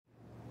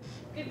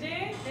Good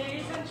day,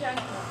 ladies and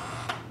gentlemen.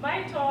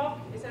 My talk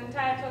is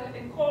entitled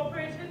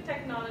Incorporating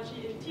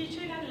Technology in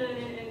Teaching and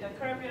Learning in the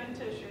Caribbean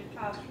Tertiary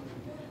Classroom.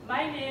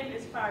 My name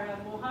is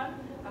Fariel Mohan.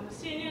 I'm a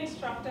senior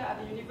instructor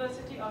at the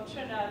University of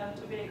Trinidad and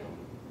Tobago.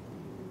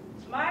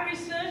 My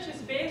research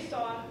is based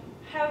on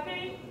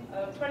helping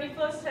a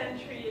 21st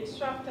century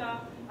instructor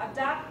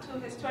adapt to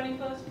his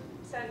 21st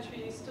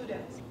century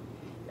students.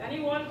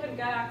 Anyone can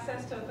get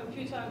access to a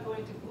computer and go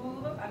into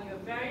Google, and you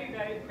very,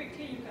 very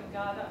quickly you can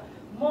gather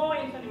more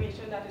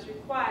information that is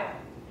required.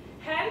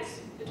 Hence,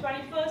 the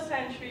 21st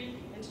century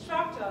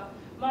instructor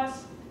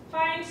must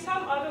find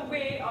some other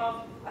way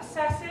of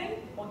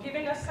assessing or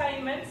giving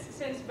assignments,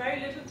 since very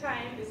little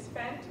time is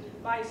spent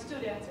by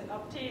students in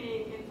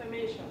obtaining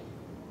information.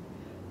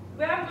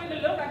 We are going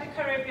to look at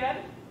the Caribbean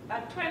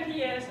at 20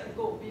 years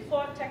ago,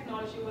 before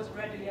technology was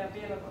readily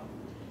available.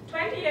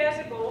 20 years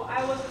ago,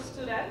 I was a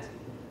student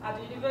at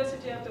the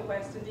University of the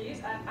West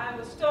Indies, and I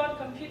was taught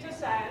computer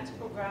science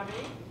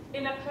programming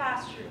in a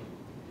classroom.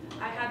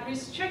 I had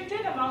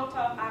restricted amount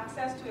of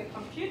access to a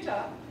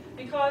computer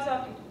because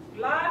of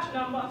the large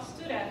number of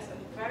students and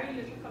very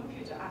little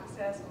computer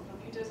access or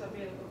computers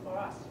available for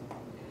us.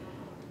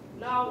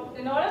 Now,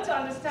 in order to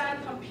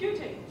understand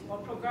computing or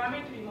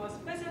programming, to be more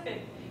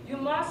specific, you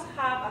must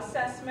have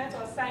assessments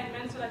or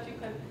assignments so that you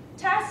can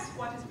test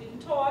what is being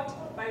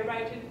taught by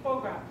writing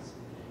programs.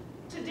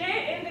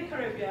 Today in the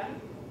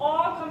Caribbean,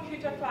 all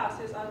computer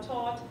classes are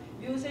taught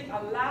using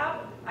a lab,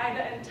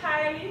 either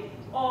entirely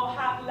or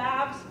have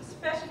labs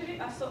specially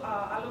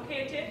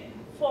allocated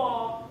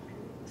for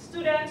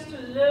students to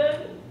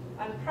learn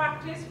and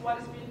practice what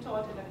is being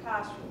taught in the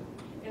classroom.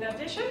 In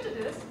addition to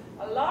this,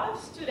 a lot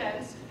of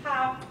students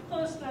have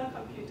personal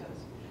computers,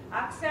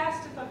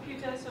 access to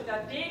computers so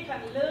that they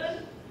can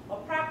learn or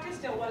practice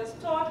what is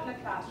taught in the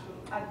classroom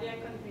at their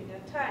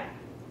convenient time.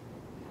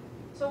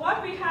 So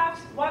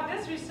what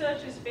this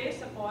research is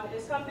based upon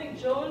is something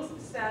Jones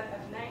said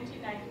in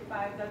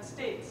 1995 that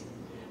states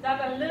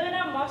that a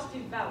learner must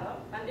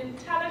develop an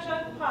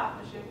intelligent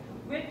partnership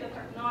with the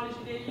technology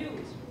they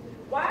use.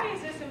 Why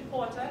is this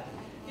important?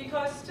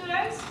 Because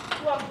students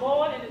who are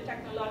born in the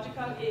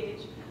technological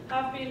age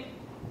have been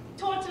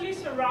totally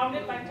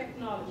surrounded by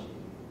technology.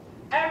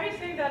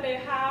 Everything that they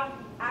have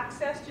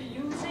access to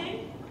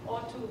using or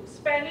to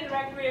spending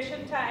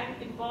recreation time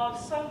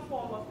involves some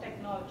form of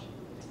technology.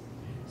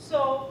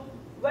 So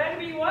when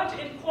we want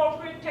to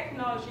incorporate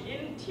technology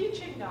in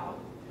teaching now,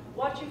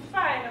 what you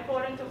find,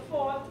 according to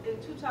Forte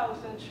in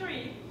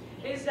 2003,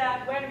 is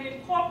that when we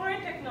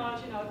incorporate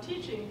technology in our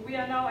teaching, we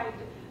have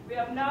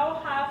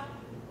now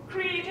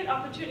created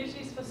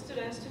opportunities for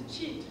students to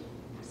cheat,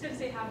 since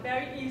they have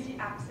very easy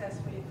access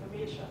for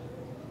information.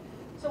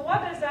 So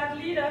what does that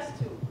lead us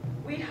to?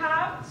 We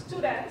have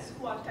students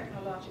who are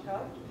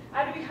technological,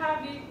 and we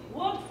have the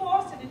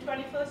workforce in the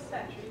 21st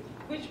century,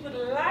 which would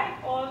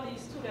like all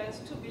these students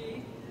to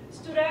be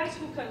students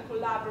who can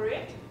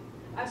collaborate,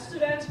 and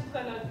students who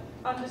can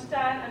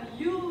understand and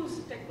use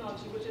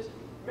technology, which is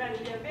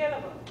readily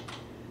available.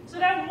 So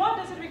then what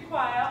does it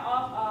require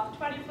of a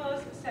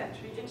 21st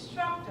century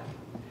instructor?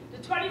 The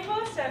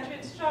 21st century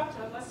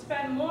instructor must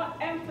spend more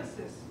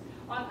emphasis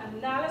on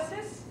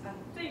analysis and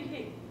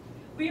thinking.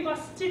 We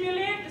must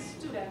stimulate the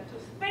student to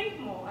think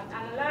more and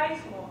analyze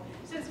more,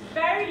 since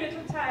very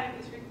little time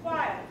is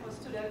required for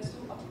students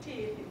to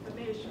obtain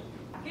information.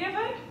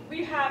 Given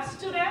we have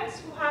students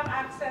who have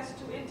access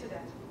to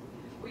internet,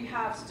 we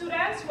have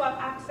students who have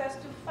access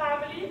to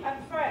family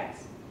and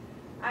friends.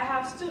 I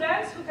have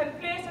students who can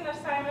place an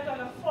assignment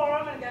on a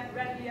forum and get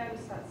ready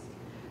answers.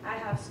 I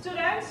have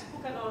students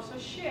who can also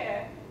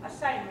share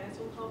assignments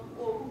or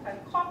who can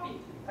copy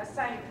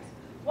assignments.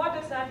 What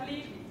does that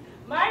leave me?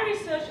 My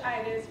research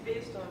idea is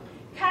based on,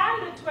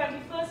 can the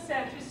 21st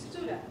century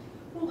student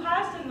who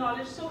has the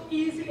knowledge so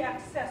easily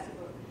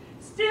accessible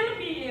still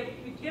be able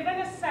to be given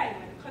an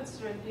assignment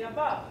considering the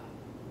above?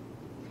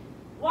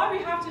 What we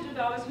have to do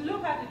now is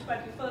look at the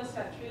 21st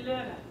century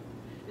learner.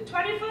 The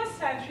 21st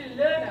century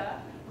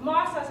learner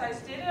must, as I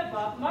stated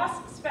above,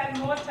 must spend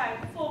more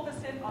time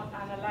focusing on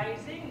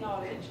analyzing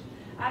knowledge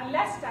and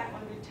less time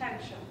on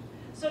retention.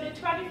 So the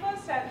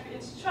 21st century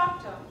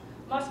instructor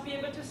must be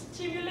able to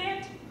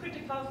stimulate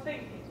critical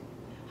thinking.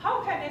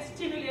 How can they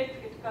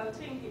stimulate critical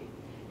thinking?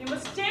 They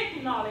must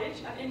take knowledge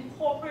and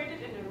incorporate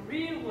it in the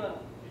real world,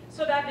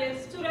 so that the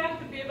student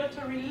could be able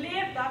to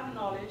relate that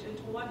knowledge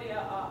into what they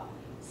are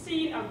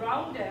seeing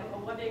around them or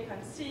what they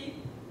can see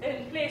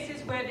in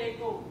places where they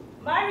go.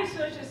 My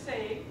research is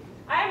saying,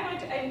 I'm going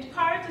to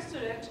encourage the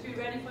student to be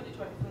ready for the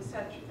 21st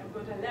century. I'm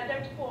going to let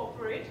them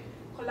cooperate,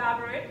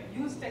 collaborate,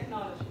 use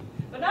technology.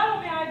 But not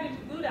only am I going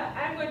to do that,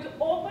 I'm going to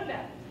open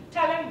them,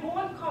 tell them, go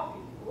and copy,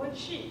 go and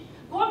cheat,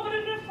 go and put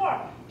it in a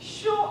form.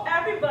 Show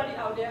everybody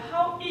out there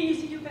how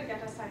easy you can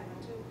get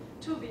assignment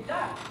to be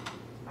done.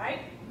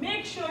 Right?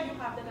 Make sure you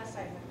have that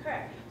assignment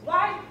correct.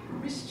 Why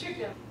restrict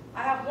them?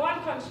 I have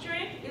one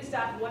constraint, is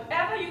that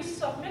whatever you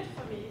submit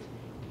for me,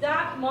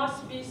 that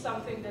must be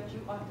something that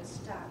you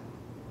understand.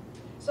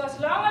 So as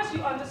long as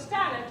you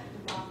understand it,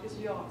 the mark is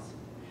yours.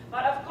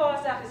 But of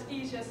course, that is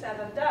easier said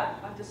than done,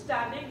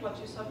 understanding what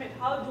you submit.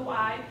 How do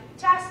I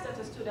test that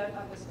a student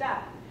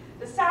understands?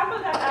 The sample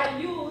that I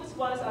used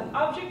was an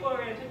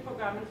object-oriented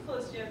programming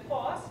first-year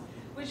course,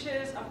 which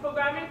is a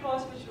programming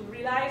course which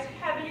relies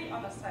heavily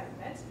on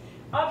assignments.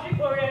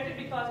 Object-oriented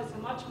because it's a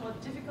much more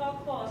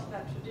difficult course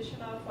than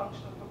traditional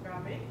functional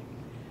programming.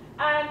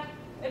 And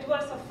it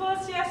was for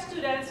first-year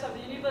students of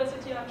the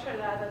University of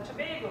Trinidad and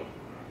Tobago.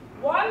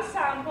 One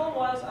sample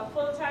was a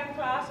full-time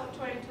class of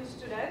 22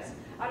 students,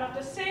 and of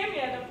the same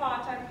year, the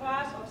part-time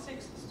class of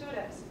 6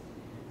 students.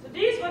 So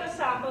these were the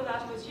samples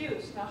that was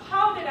used. Now,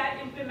 how did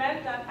I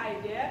implement that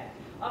idea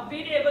of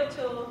being able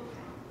to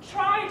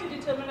try to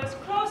determine as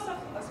close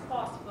as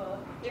possible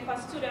if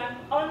a student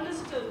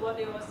understood what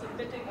they were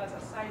submitting as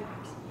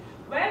assignments?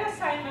 When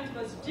assignment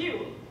was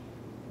due,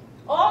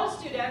 all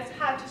students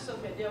had to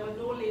submit. There were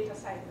no late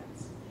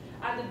assignments.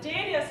 And the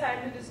day the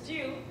assignment is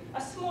due,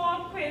 a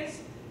small quiz,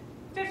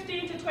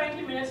 15 to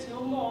 20 minutes, no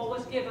more,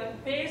 was given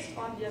based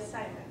on the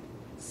assignment.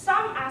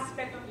 Some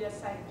aspect of the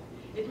assignment.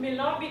 It may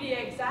not be the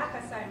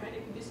exact assignment,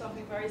 it could be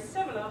something very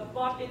similar,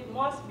 but it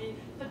must be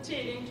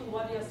pertaining to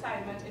what the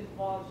assignment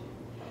involves you.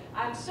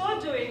 And so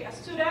doing, a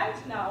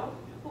student now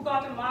who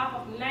got a mark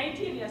of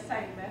 90 in the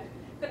assignment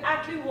could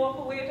actually walk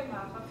away with a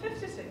mark of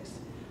 56.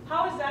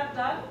 How is that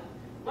done?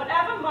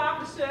 Whatever mark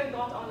the student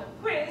got on a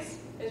quiz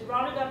is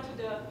rounded up to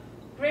the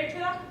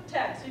greater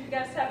 10. So if you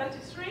get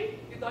 73,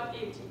 you got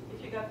 80.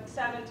 If you got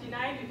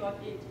 79, you got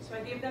 80. So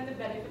I gave them the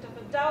benefit of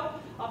the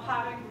doubt of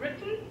having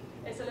written.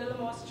 It's a little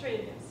more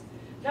strenuous.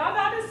 Now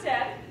that is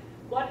said,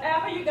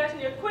 whatever you get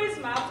in your quiz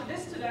mark, so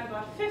this student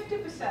got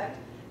 50%.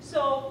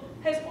 So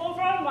his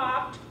overall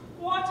mark,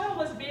 quarter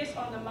was based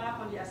on the mark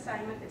on the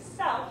assignment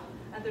itself,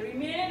 and the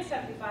remaining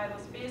 75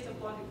 was based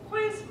upon the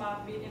quiz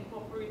mark being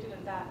incorporated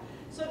in that.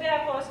 So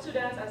therefore,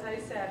 students, as I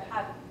said,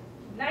 had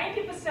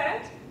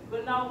 90%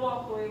 will now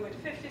walk away with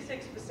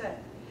 56%.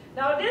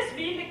 Now this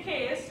being the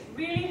case,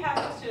 really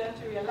helps the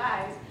student to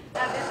realize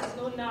that this is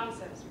no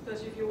nonsense,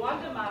 because if you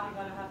want the mark, you're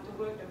going to have to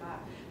work the mark.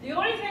 The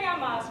only thing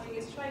I'm asking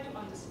is try to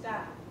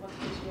understand what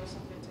quiz you're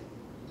submitting,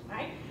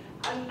 right?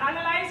 And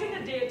analyzing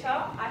the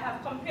data, I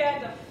have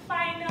compared the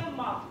final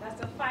mark, that's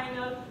the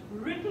final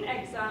written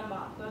exam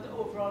mark, not the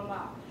overall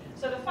mark.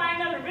 So the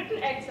final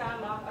written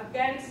exam mark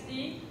against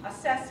the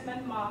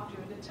assessment mark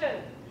during the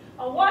term.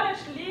 And what it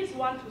leads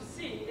one to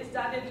see is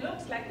that it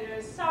looks like there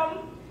is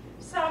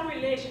some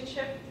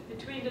relationship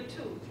between the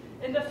two.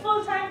 In the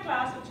full-time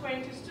class of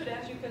 22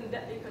 students, you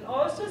can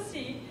also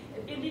see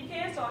it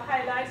indicates or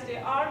highlights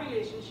there are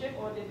relationship,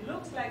 or it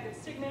looks like it's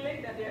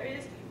signaling that there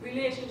is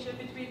relationship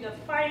between the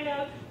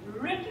final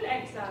written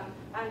exam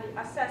and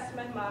the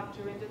assessment mark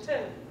during the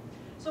term.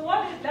 So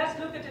let's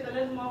look at it a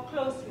little more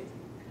closely.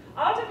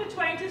 Out of the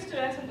 20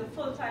 students in the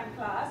full-time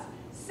class,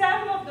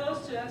 7 of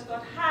those students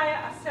got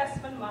higher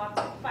assessment marks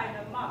than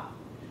final mark,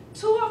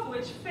 2 of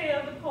which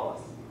failed the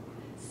course.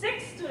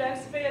 6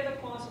 students failed the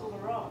course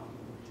overall.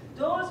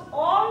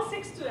 All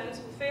 6 students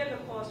who failed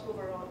the course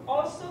overall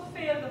also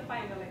failed the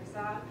final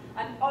exam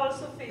and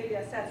also failed the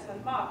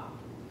assessment mark.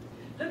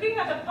 Looking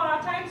at the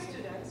part-time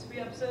students, we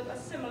observe a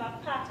similar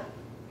pattern.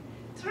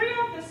 3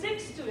 of the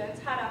 6 students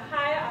had a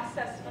higher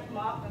assessment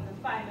mark than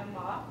the final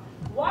mark,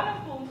 1 of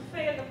whom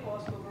failed the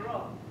course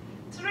overall.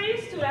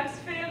 3 students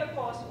failed the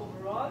course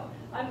overall,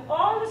 and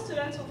all the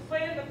students who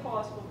failed the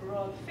course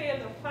overall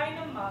failed the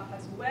final mark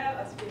as well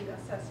as failed the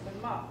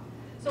assessment mark.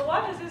 So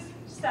what does this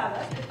tell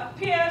us? It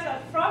appears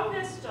that from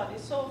this study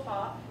so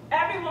far,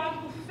 everyone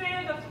who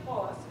failed the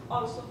course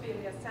also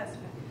failed the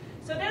assessment.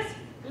 So this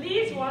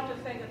leads one to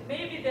think that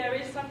maybe there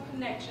is some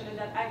connection and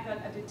that I can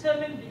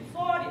determine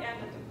before the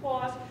end of the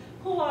course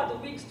who are the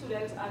weak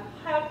students and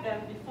help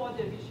them before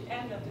they reach the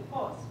end of the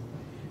course.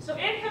 So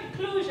in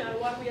conclusion,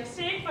 what we are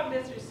seeing from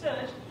this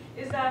research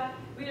is that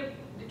the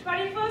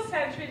 21st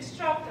century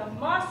instructor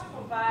must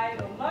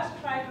provide or must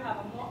try to have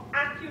a more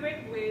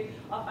accurate way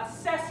of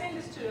assessing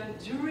the student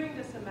during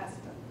the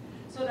semester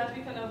so that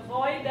we can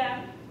avoid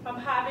them from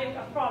having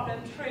a problem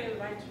trail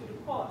right through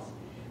the course.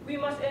 We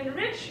must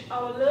enrich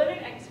our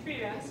learning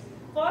experience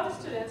for the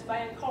students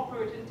by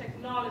incorporating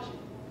technology.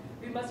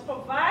 We must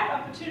provide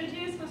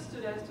opportunities for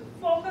students to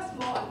focus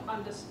more on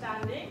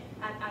understanding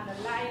and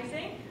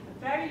analyzing,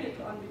 and very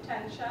little on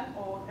retention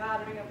or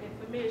gathering of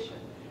information.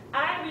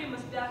 And we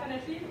must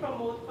definitely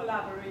promote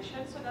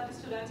collaboration so that the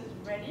student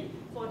is ready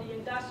for the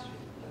industry.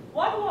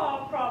 What were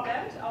our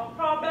problems? Our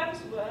problems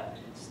were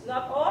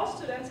not all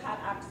students had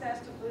access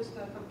to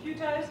personal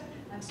computers,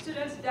 and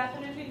students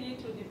definitely need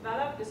to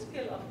develop the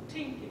skill of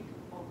thinking,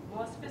 or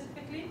more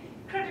specifically,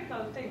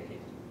 critical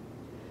thinking.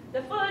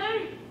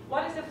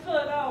 What is the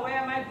further, or where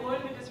am I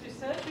going with this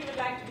research? We would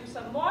like to do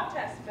some more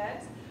test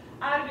beds,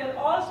 and we'll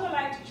also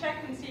like to check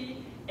and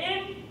see,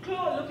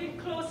 looking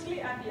closely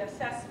at the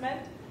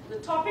assessment, the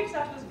topics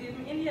that was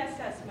given in the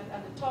assessment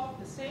and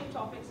the same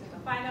topics in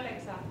the final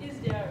exam, is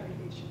there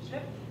a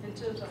relationship in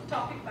terms of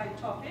topic by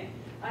topic?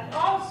 And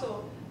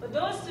also, for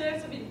those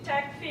students who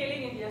detect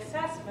failing in the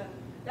assessment,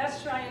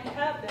 let's try and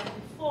help them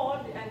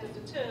before the end of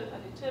the term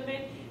and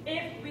determine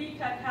if we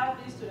can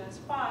help these students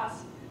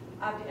pass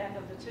at the end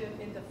of the term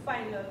in the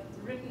final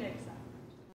written exam.